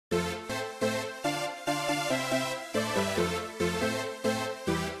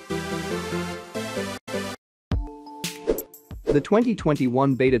The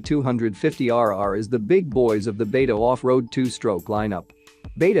 2021 Beta 250RR is the big boys of the Beta off-road two-stroke lineup.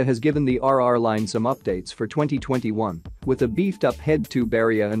 Beta has given the RR line some updates for 2021, with a beefed-up head tube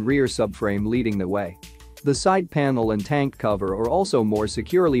area and rear subframe leading the way. The side panel and tank cover are also more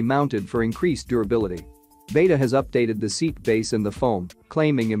securely mounted for increased durability. Beta has updated the seat base and the foam,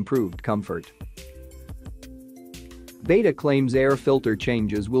 claiming improved comfort. Beta claims air filter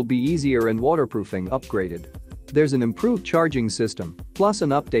changes will be easier and waterproofing upgraded. There's an improved charging system, plus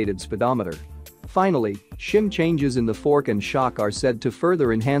an updated speedometer. Finally, shim changes in the fork and shock are said to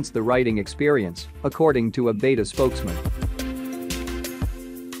further enhance the riding experience, according to a Beta spokesman.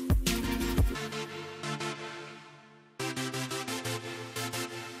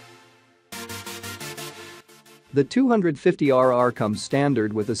 The 250RR comes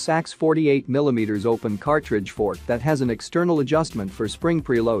standard with a Sachs 48mm open cartridge fork that has an external adjustment for spring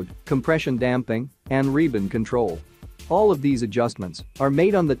preload, compression damping, and rebound control. All of these adjustments are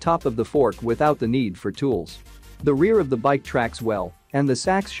made on the top of the fork without the need for tools. The rear of the bike tracks well, and the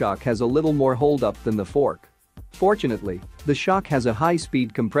Sachs shock has a little more hold-up than the fork. Fortunately, the shock has a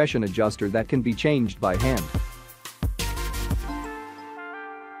high-speed compression adjuster that can be changed by hand.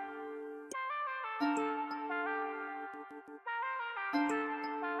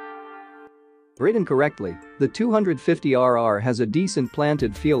 Ridden correctly, the 250RR has a decent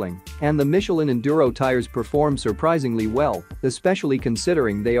planted feeling, and the Michelin Enduro tires perform surprisingly well, especially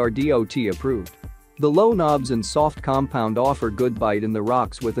considering they are DOT approved. The low knobs and soft compound offer good bite in the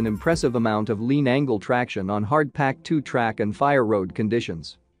rocks with an impressive amount of lean angle traction on hard-packed two-track and fire road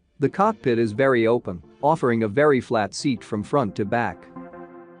conditions. The cockpit is very open, offering a very flat seat from front to back.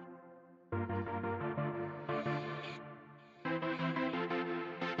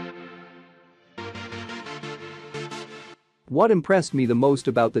 What impressed me the most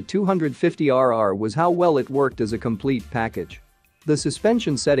about the 250RR was how well it worked as a complete package. The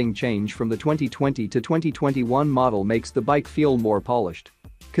suspension setting change from the 2020 to 2021 model makes the bike feel more polished.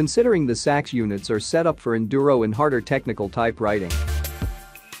 Considering the Sachs units are set up for enduro and harder technical type riding.